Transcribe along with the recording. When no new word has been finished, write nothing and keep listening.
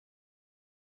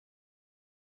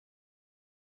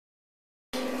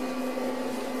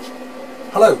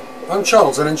Hello, I'm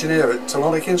Charles, an engineer at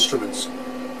Telonic instruments.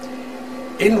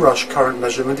 Inrush current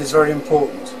measurement is very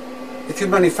important. If you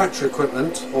manufacture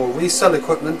equipment or resell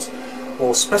equipment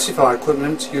or specify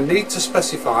equipment, you need to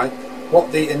specify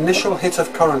what the initial hit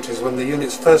of current is when the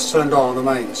unit's first turned on the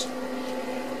mains.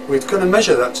 We're going to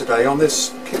measure that today on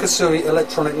this Kikusui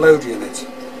electronic load unit.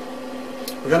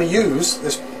 We're going to use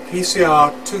this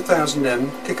PCR2000M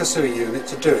Kikusui unit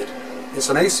to do it. It's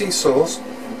an AC source.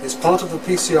 It's part of the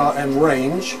PCR-M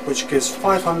range, which gives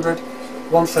 500,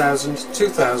 1000,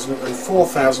 2000 and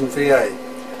 4000 VA.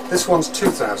 This one's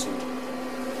 2000.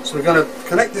 So we're going to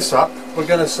connect this up. We're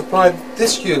going to supply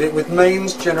this unit with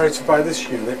mains generated by this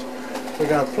unit. We're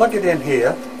going to plug it in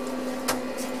here.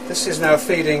 This is now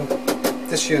feeding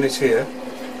this unit here.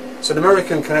 It's an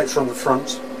American connector on the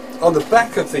front. On the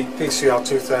back of the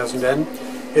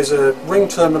PCR2000M is a ring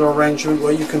terminal arrangement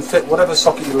where you can fit whatever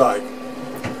socket you like.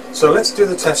 So let's do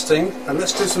the testing and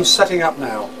let's do some setting up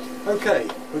now. Okay,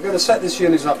 we're going to set this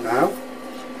unit up now.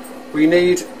 We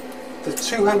need the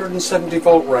 270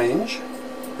 volt range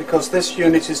because this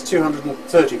unit is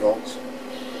 230 volts.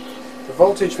 The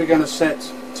voltage we're going to set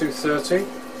 230.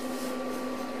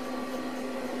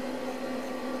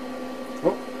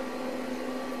 Oh.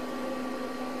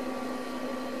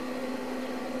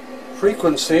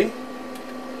 Frequency,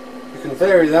 you can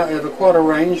vary that over quite a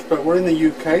range, but we're in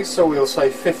the UK, so we'll say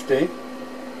 50.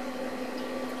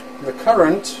 The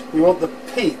current, we want the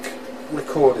peak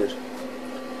recorded.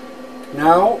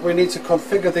 Now we need to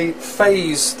configure the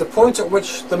phase, the point at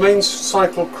which the mains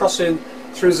cycle crossing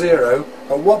through zero.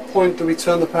 At what point do we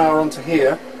turn the power onto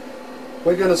here?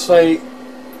 We're going to say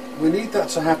we need that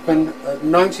to happen at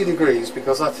 90 degrees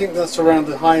because I think that's around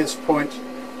the highest point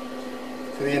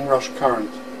for the inrush current.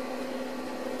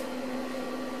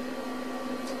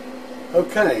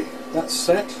 Okay, that's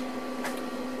set.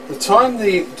 The time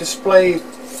the display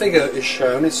figure is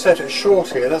shown is set at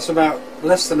short here, that's about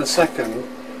less than a second.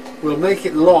 We'll make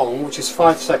it long, which is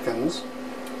 5 seconds.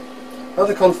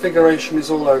 Other configuration is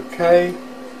all okay.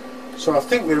 So I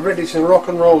think we're ready to rock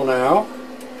and roll now.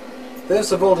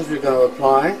 There's the voltage we're going to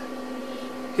apply.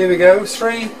 Here we go,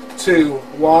 3, 2,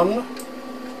 1.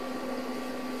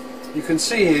 You can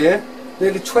see here,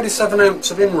 nearly 27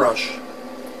 amps of inrush.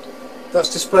 That's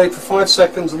displayed for 5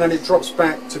 seconds and then it drops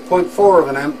back to 0.4 of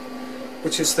an amp,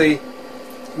 which is the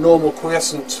normal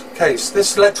quiescent case.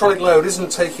 This electronic load isn't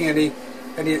taking it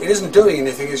isn't doing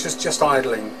anything, it's just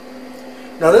idling.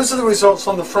 Now those are the results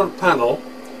on the front panel.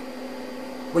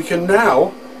 We can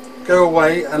now go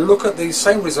away and look at these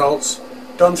same results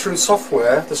done through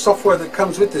software, the software that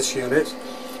comes with this unit,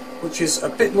 which is a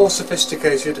bit more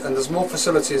sophisticated and there's more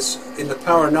facilities in the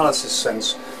power analysis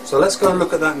sense. So let's go and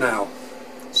look at that now.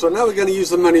 So now we're going to use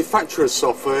the manufacturer's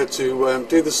software to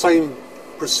do the same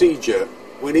procedure.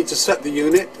 We need to set the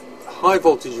unit, high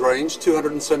voltage range,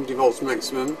 270 volts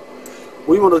maximum.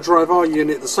 We want to drive our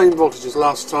unit the same voltage as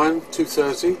last time,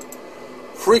 230.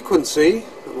 Frequency,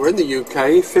 we're in the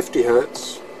UK, 50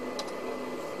 Hertz.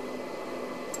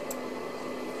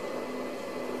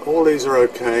 All these are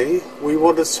okay. We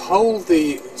want to hold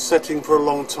the setting for a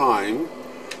long time.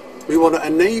 We want to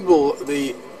enable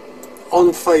the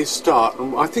on-phase start,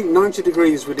 and I think 90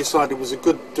 degrees we decided was a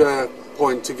good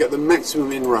point to get the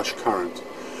maximum inrush current.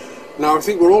 Now I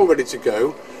think we're all ready to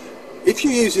go. If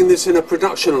you're using this in a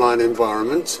production line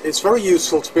environment, it's very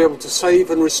useful to be able to save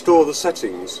and restore the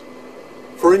settings.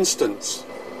 For instance,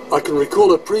 I can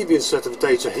recall a previous set of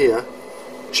data here,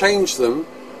 change them,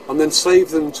 and then save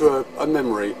them to a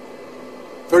memory.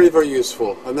 Very, very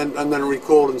useful. And then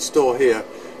recall and store here.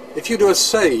 If you do a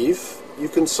save, you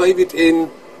can save it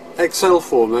in Excel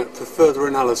format for further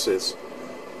analysis.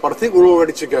 But I think we're all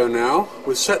ready to go now.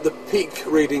 We've set the peak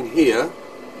reading here.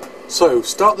 So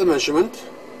start the measurement.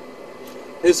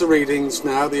 Here's the readings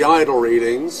now, the idle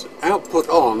readings. Output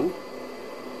on.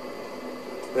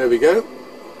 There we go.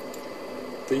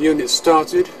 The unit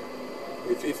started.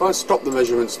 If I stop the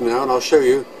measurements now, and I'll show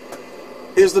you.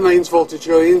 Here's the mains voltage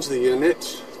going into the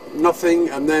unit. Nothing,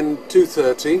 and then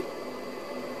 230.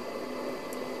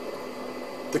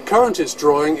 The current it's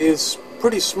drawing is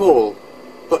pretty small,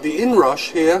 but the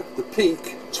inrush here, the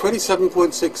peak,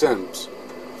 27.6 amps.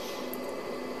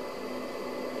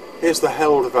 Here's the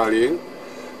held value.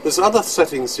 There's other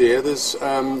settings here. There's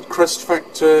crest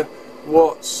factor,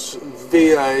 watts,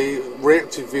 VA,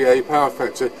 reactive VA, power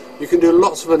factor. You can do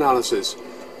lots of analysis,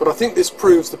 but I think this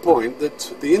proves the point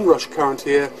that the inrush current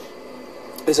here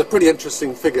is a pretty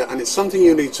interesting figure, and it's something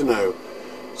you need to know.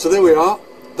 So there we are.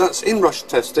 That's inrush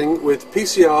testing with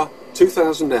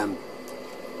PCR2000M.